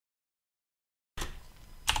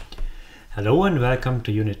Hello and welcome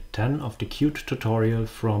to Unit 10 of the Qt tutorial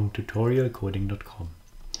from tutorialcoding.com.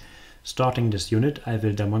 Starting this unit, I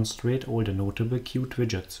will demonstrate all the notable Qt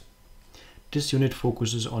widgets. This unit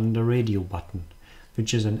focuses on the radio button,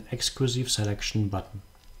 which is an exclusive selection button.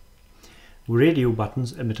 Radio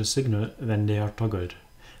buttons emit a signal when they are toggled,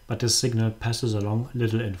 but this signal passes along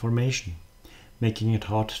little information, making it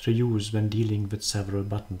hard to use when dealing with several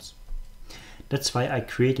buttons. That's why I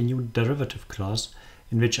create a new derivative class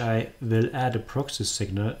in which I will add a proxy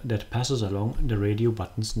signal that passes along the radio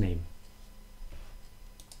button's name.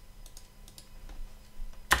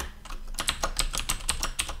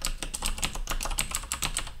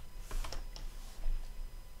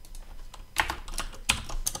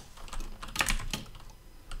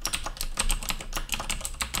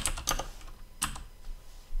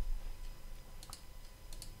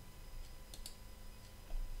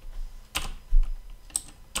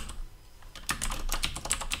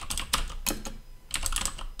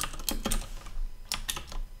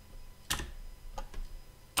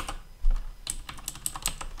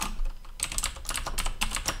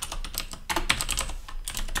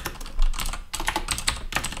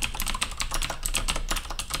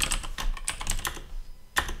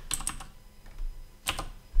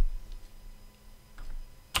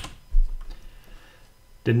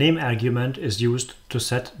 The name argument is used to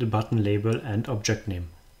set the button label and object name.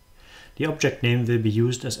 The object name will be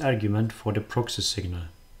used as argument for the proxy signal.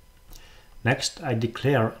 Next, I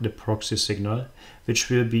declare the proxy signal, which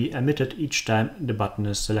will be emitted each time the button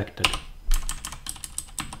is selected.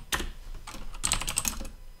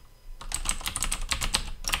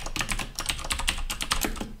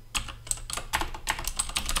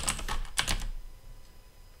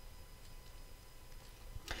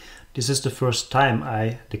 This is the first time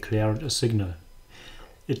I declared a signal.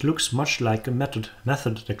 It looks much like a method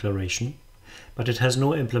declaration, but it has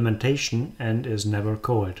no implementation and is never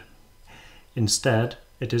called. Instead,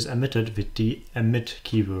 it is emitted with the emit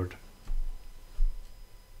keyword.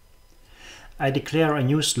 I declare a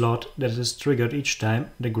new slot that is triggered each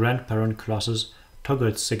time the grandparent class's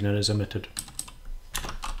toggled signal is emitted.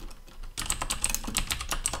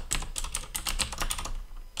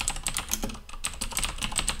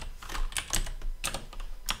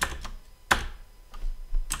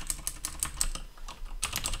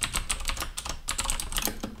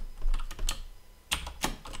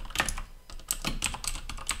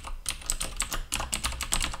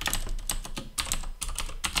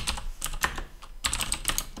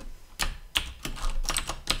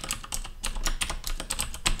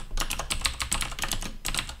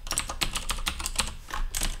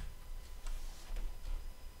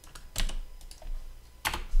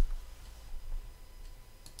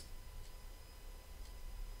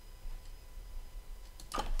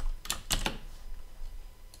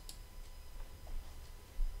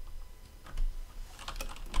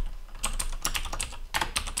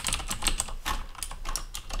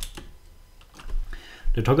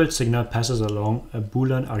 The toggled signal passes along a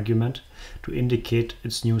Boolean argument to indicate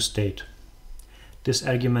its new state. This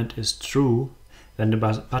argument is true when the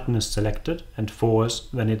button is selected and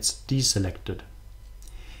false when it's deselected.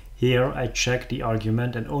 Here I check the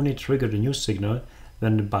argument and only trigger the new signal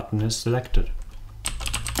when the button is selected.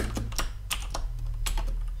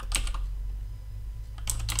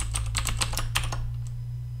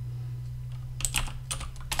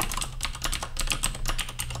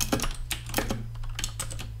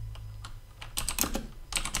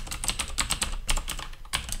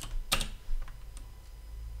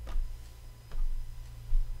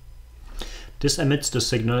 This emits the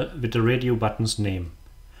signal with the radio button's name.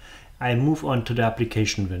 I move on to the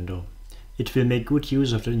application window. It will make good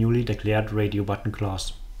use of the newly declared radio button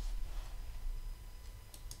class.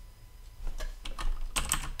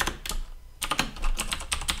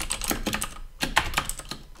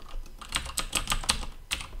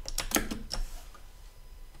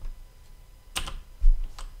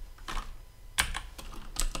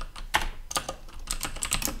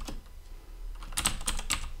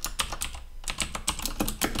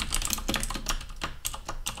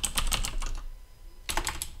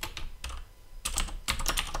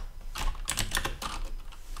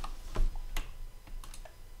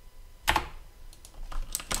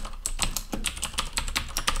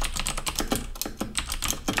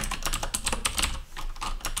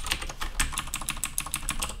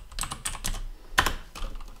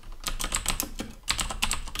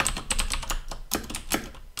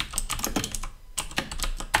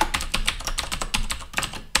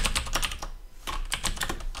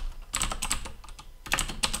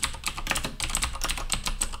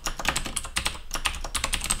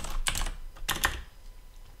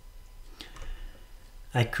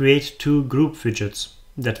 I create two group widgets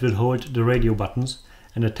that will hold the radio buttons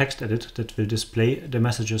and a text edit that will display the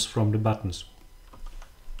messages from the buttons.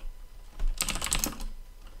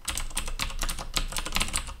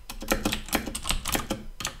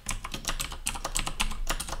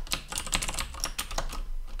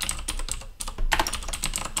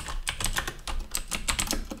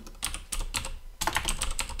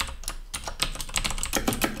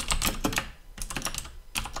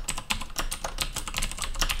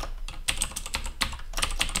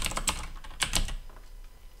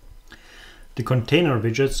 The container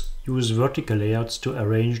widgets use vertical layouts to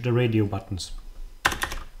arrange the radio buttons.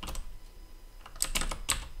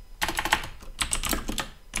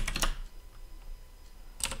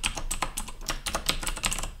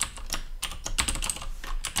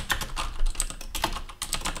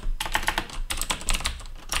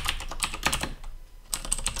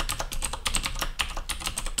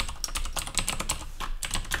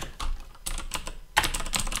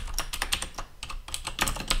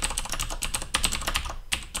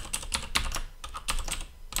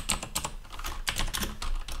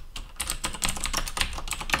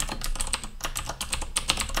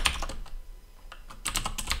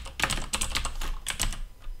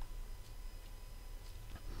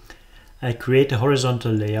 I create a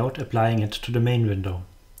horizontal layout applying it to the main window.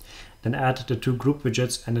 Then add the two group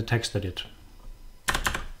widgets and a text edit.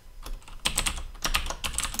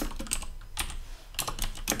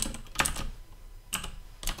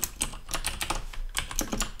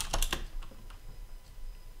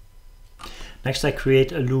 Next I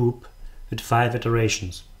create a loop with 5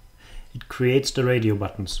 iterations. It creates the radio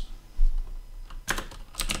buttons.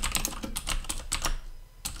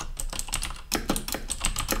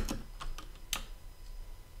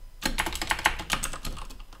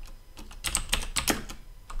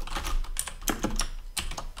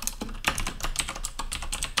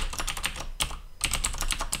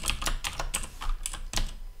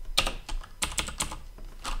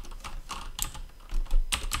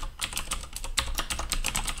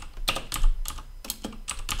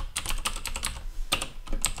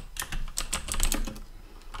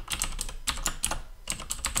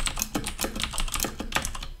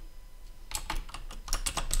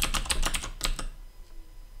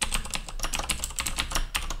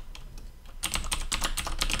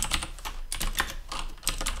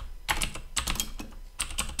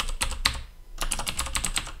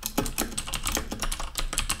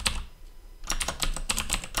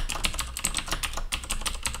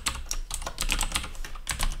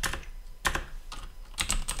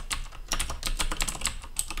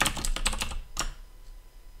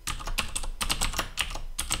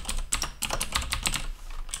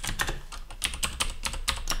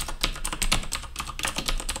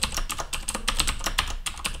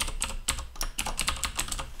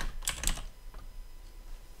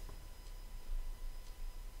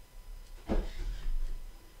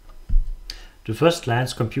 The first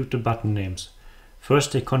lines compute the button names.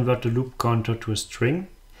 First they convert the loop counter to a string,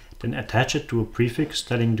 then attach it to a prefix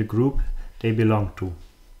telling the group they belong to.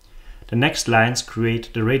 The next lines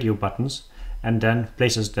create the radio buttons and then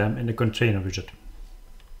places them in the container widget.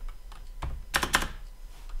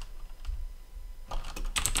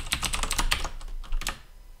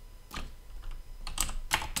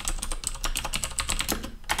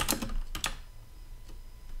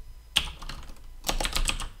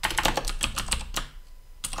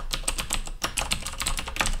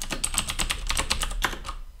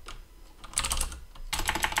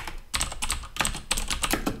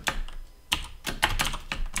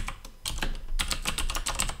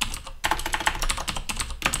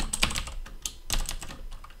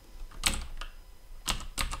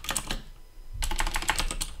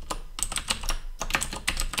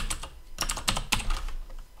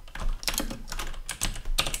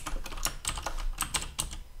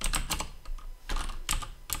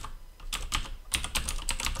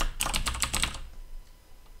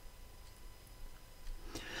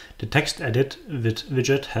 The text edit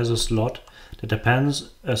widget has a slot that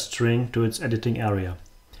appends a string to its editing area.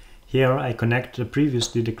 Here I connect the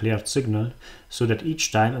previously declared signal so that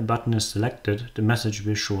each time a button is selected, the message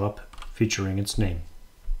will show up featuring its name.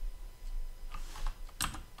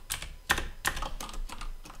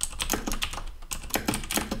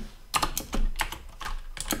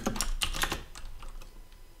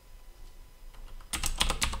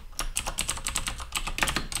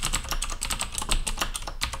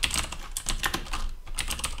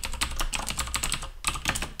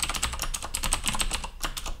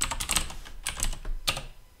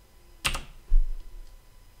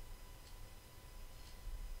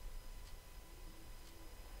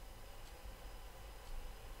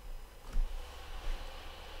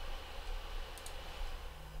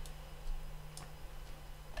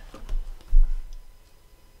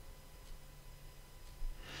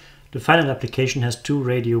 The final application has two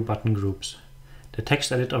radio button groups. The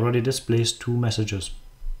text edit already displays two messages.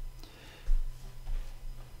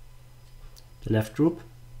 The left group,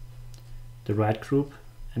 the right group,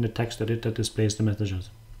 and the text edit that displays the messages.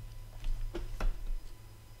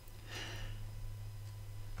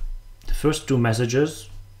 The first two messages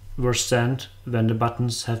were sent when the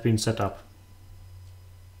buttons have been set up.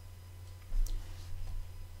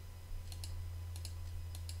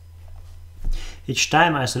 Each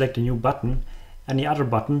time I select a new button, any other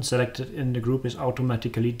button selected in the group is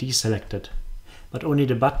automatically deselected, but only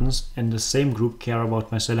the buttons in the same group care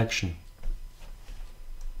about my selection.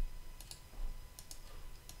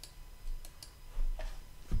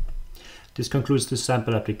 This concludes this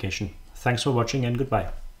sample application. Thanks for watching and goodbye.